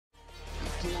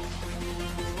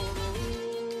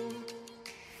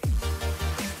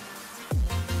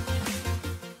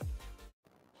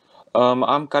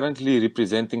I'm currently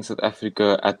representing South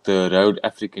Africa at the Road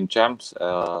African Champs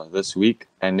this week,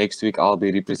 and next week I'll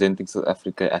be representing South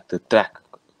Africa at the Track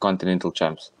Continental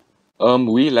Champs.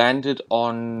 We landed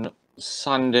on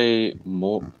Sunday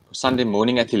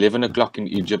morning at 11 o'clock in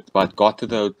Egypt, but got to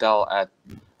the hotel at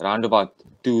around about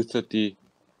 2:30.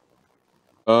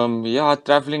 Yeah,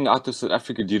 traveling out of South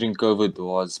Africa during COVID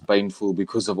was painful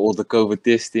because of all the COVID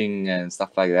testing and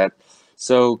stuff like that.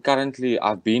 So currently,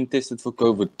 I've been tested for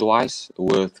COVID twice,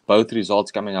 with both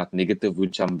results coming out negative,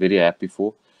 which I'm very happy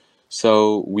for.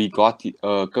 So we got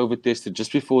COVID tested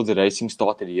just before the racing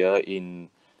started here in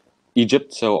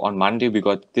Egypt. So on Monday, we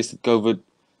got tested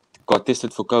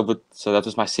for COVID. So that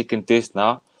was my second test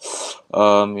now.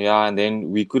 Yeah, and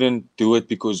then we couldn't do it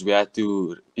because we had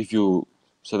to,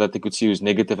 so that they could see who's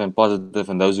negative and positive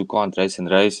and those who can't race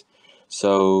and race.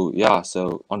 So yeah,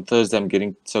 so on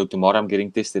Thursday tomorrow I'm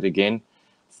getting tested again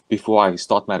before I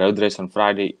start my road race on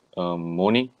Friday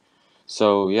morning.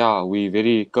 So yeah, we're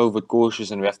very COVID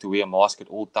cautious and we have to wear a mask at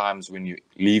all times when you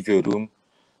leave your room.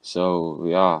 So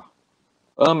yeah.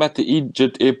 At the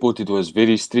Egypt airport, it was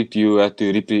very strict. You had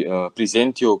to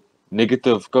present your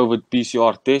negative COVID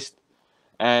PCR test,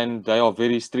 and they are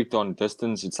very strict on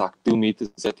distance. It's like 2 meters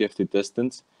that you have to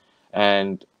distance,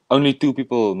 and only two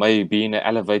people may be in an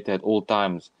elevator at all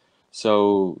times.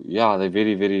 So yeah, they're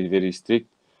very, very, very strict.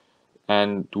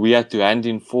 And we had to hand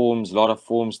in forms, a lot of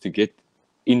forms to get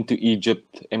into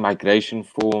Egypt, immigration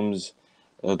forms,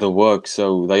 the work.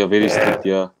 So they are very strict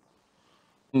here.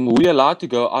 We're allowed to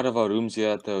go out of our rooms here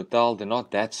at the hotel. They're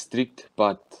not that strict,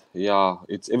 but yeah,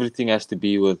 it's everything has to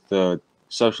be with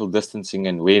social distancing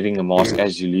and wearing a mask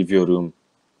as you leave your room.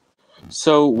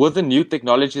 So with the new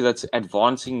technology that's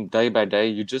advancing day by day,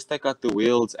 you just take out the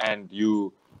wheels and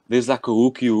there's like a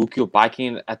you hook your bike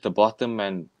in at the bottom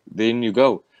and then you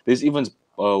go. There's even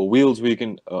wheels where you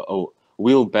can,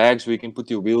 wheel bags where you can put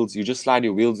your wheels. You just slide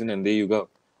your wheels in and there you go.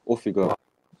 Off you go.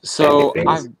 So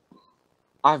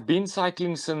I've been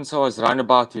cycling since I was around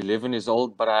about 11 years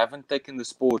old, but I haven't taken the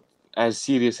sport as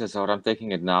serious as what I'm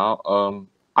taking it now.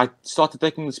 I started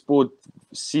taking the sport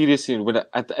seriously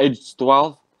at the age of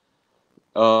 12.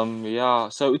 Yeah,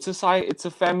 so it's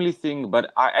a family thing,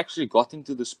 but I actually got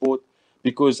into the sport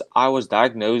because I was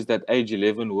diagnosed at age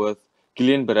 11 with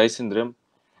Guillain-Barré syndrome,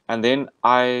 and then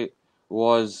I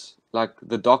was like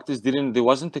the doctors didn't there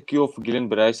wasn't a cure for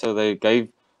Guillain-Barré, so they gave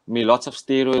me lots of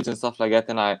steroids and stuff like that,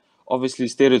 and I obviously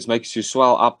steroids makes you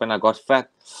swell up, and I got fat.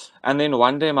 And then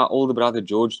one day my older brother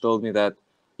George told me that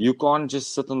you can't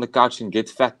just sit on the couch and get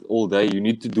fat all day. You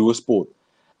need to do a sport.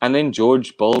 And then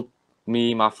George built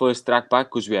me my first track bike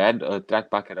because we had a track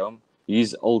bike at home,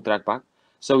 his old track bike.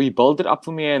 So he built it up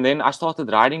for me, and then I started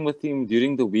riding with him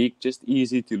during the week, just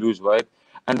easy to lose weight.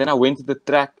 And then I went to the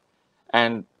track,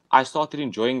 and I started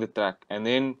enjoying the track. And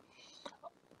then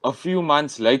a few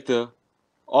months later,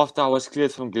 after I was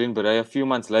cleared from Guillain-Barré, a few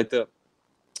months later,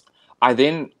 I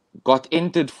then got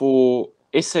entered for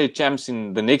SA Champs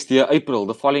in the next year, April,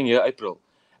 the following year, April.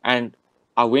 And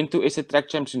I went to SA Track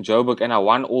Champs in Joburg and I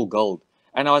won all gold.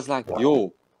 And I was like,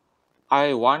 yo,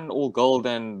 I won all gold,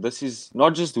 and this is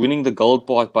not just winning the gold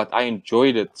part, but I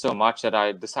enjoyed it so much that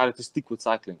I decided to stick with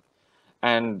cycling.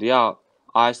 And yeah,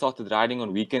 I started riding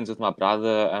on weekends with my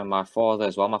brother and my father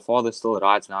as well. My father still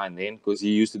rides now and then because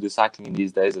he used to do cycling in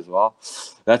these days as well.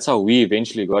 That's how we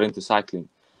eventually got into cycling.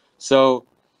 So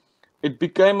it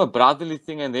became a brotherly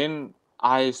thing, and then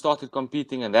I started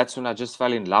competing, and that's when I just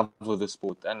fell in love with the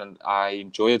sport, and I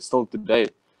enjoy it still today.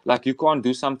 Like, you can't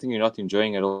do something you're not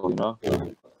enjoying at all, you know?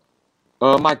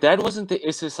 My dad wasn't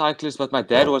the SA cyclist, but my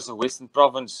dad was a Western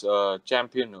Province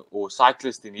champion or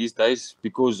cyclist in his days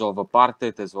because of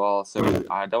apartheid as well. So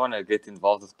I don't want to get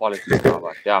involved with politics now,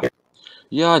 but yeah.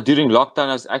 Yeah, during lockdown,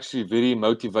 I was actually very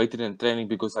motivated in training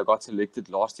because I got selected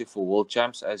last year for World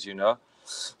Champs, as you know.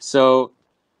 So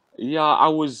yeah, I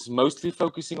was mostly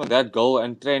focusing on that goal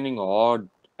and training hard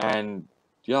and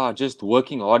yeah, just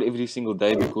working hard every single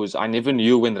day because I never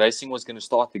knew when racing was going to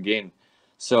start again.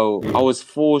 So I was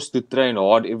forced to train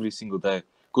hard every single day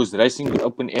because racing could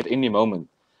open at any moment.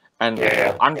 And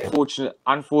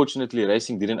unfortunately,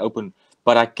 racing didn't open,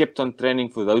 but I kept on training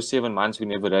for those 7 months we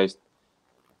never raced.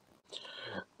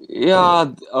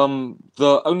 Yeah,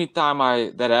 the only time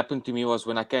that happened to me was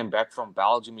when I came back from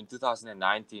Belgium in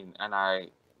 2019, and I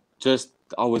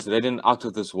was ridden out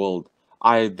of this world.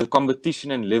 The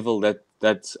competition and level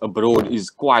that's abroad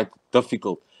is quite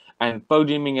difficult, and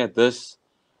podiuming at this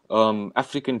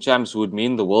African champs would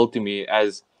mean the world to me,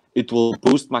 as it will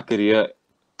boost my career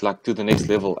like to the next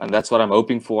level, and that's what I'm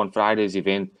hoping for on Friday's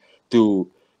event, to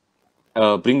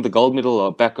bring the gold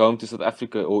medal back home to South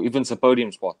Africa, or even a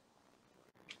podium spot.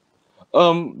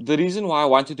 The reason why I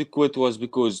wanted to quit was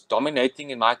because dominating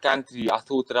in my country, I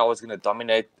thought that I was going to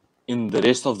dominate in the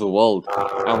rest of the world.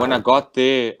 And when I got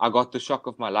there, I got the shock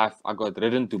of my life. I got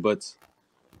ridden to bits.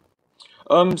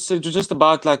 So just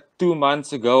about like 2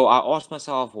 months ago, I asked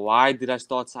myself, why did I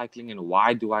start cycling and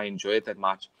why do I enjoy it that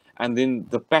much? And then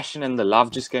the passion and the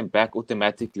love just came back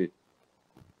automatically.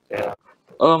 Yeah.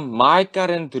 My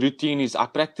current routine is I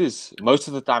practice most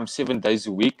of the time 7 days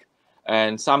a week,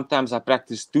 and sometimes I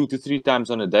practice 2 to 3 times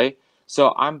on a day.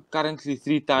 So I'm currently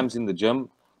 3 times in the gym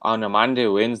on a Monday,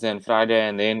 Wednesday, and Friday,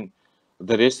 and then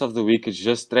the rest of the week is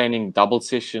just training double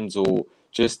sessions or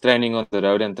just training on the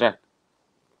road and track.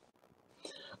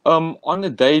 On a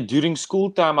day during school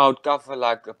time, I would cover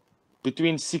like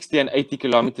between 60 and 80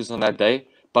 kilometers on that day,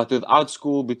 but without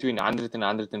school between 100 and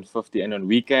 150, and on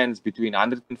weekends between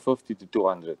 150 to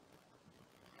 200.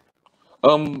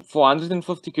 For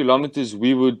 150 kilometers,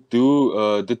 we would do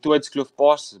the Tuitskloof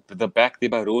Pass, the back there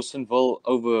by Rawsonville,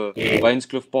 over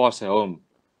Wayneskloof Pass at home.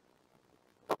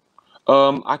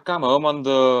 I come home on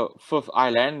the 5th.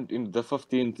 I land in the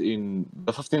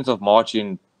 15th of March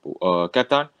in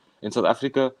Chanton in South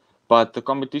Africa. But the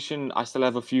competition, I still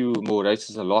have a few more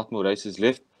races, a lot more races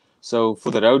left. So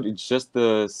for the road, it's just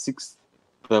the 6th.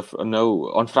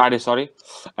 On Friday, sorry,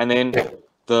 and then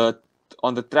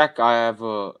on the track, I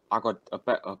got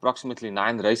approximately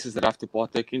 9 races that I have to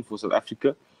partake in for South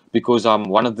Africa, because I'm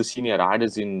one of the senior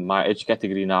riders in my age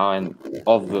category now, and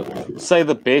of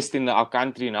the best in our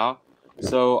country now.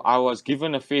 So I was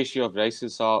given a fair share of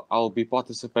races. So I'll be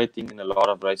participating in a lot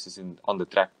of races on the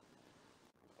track.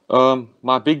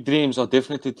 My big dreams are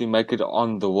definitely to make it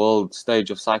on the world stage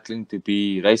of cycling, to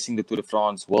be racing the Tour de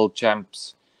France, world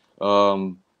champs,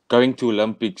 going to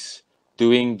Olympics,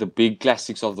 doing the big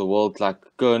classics of the world like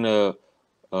Kern,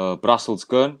 Brussels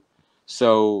Kern.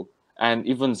 So, and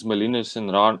even Milan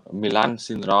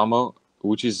San Remo,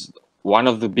 which is one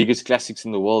of the biggest classics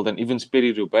in the world, and even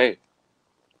Paris-Roubaix.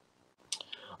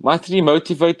 My 3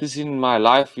 motivators in my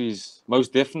life is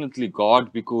most definitely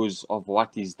God, because of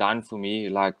what He's done for me,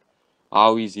 like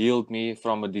how He's healed me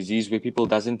from a disease where people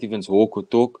doesn't even walk or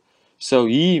talk. So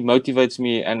He motivates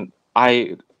me, and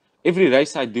every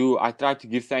race I do, I try to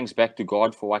give thanks back to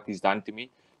God for what He's done to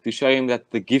me, to show Him that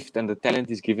the gift and the talent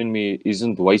He's given me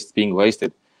isn't being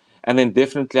wasted. And then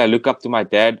definitely I look up to my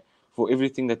dad for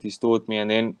everything that he's taught me.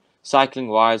 And then cycling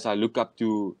wise, I look up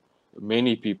to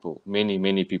many people,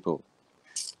 many people.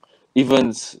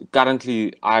 Even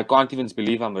currently, I can't even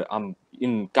believe I'm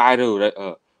in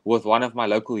Cairo with one of my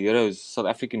local heroes, South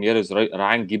African heroes,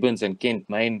 Ryan Gibbons and Kent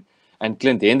Main and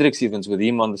Clint Hendricks, even with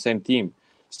him on the same team.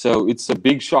 So it's a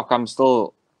big shock. I'm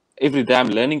still, every day I'm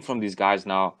learning from these guys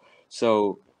now.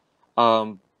 So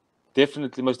most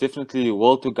definitely,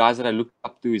 world two guys that I look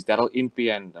up to is Daryl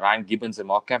Impey and Ryan Gibbons and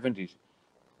Mark Cavendish.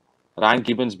 Ryan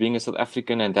Gibbons being a South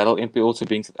African, and Daryl Impey also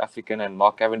being South African, and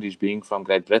Mark Cavendish being from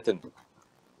Great Britain.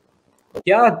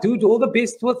 Yeah, dude, all the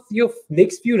best with your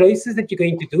next few races that you're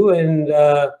going to do, and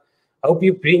hope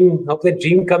the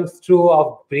dream comes true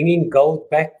of bringing gold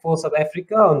back for South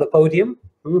Africa on the podium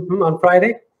on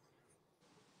Friday.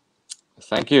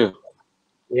 Thank you.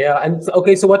 Yeah, and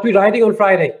okay, so what we're riding on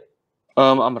Friday?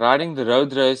 I'm riding the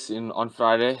road race on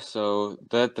Friday, so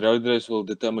that road race will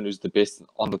determine who's the best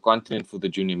on the continent for the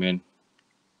junior men.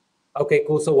 Okay,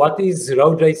 cool. So what does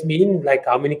road race mean? Like,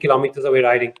 how many kilometers are we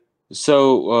riding?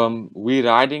 So we're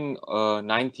riding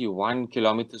 91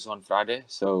 kilometers on Friday.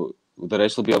 So the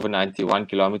race will be over 91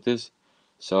 kilometers.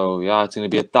 So yeah, it's going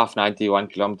to be a tough 91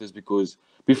 kilometers, because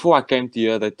before I came to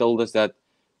here, they told us that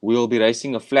we'll be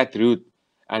racing a flat route.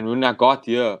 And when I got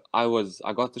here, I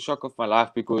got the shock of my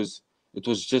life, because it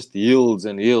was just hills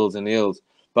and hills and hills.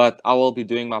 But I will be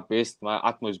doing my best, my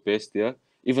utmost best here,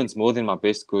 even more than my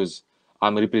best, because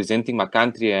I'm representing my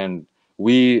country, and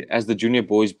we, as the junior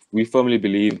boys, we firmly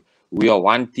believe we are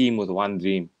one team with one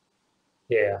dream.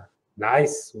 Yeah,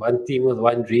 nice. One team with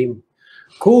one dream.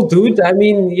 Cool, dude. I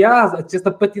mean, yeah, it's just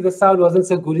a pity the sound wasn't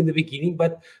so good in the beginning,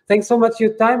 but thanks so much for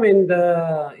your time, and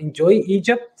enjoy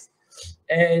Egypt,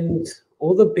 and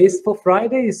all the best for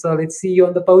Friday. So let's see you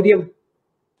on the podium.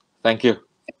 Thank you.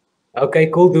 Okay,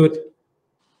 cool, dude.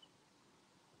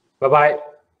 Bye-bye.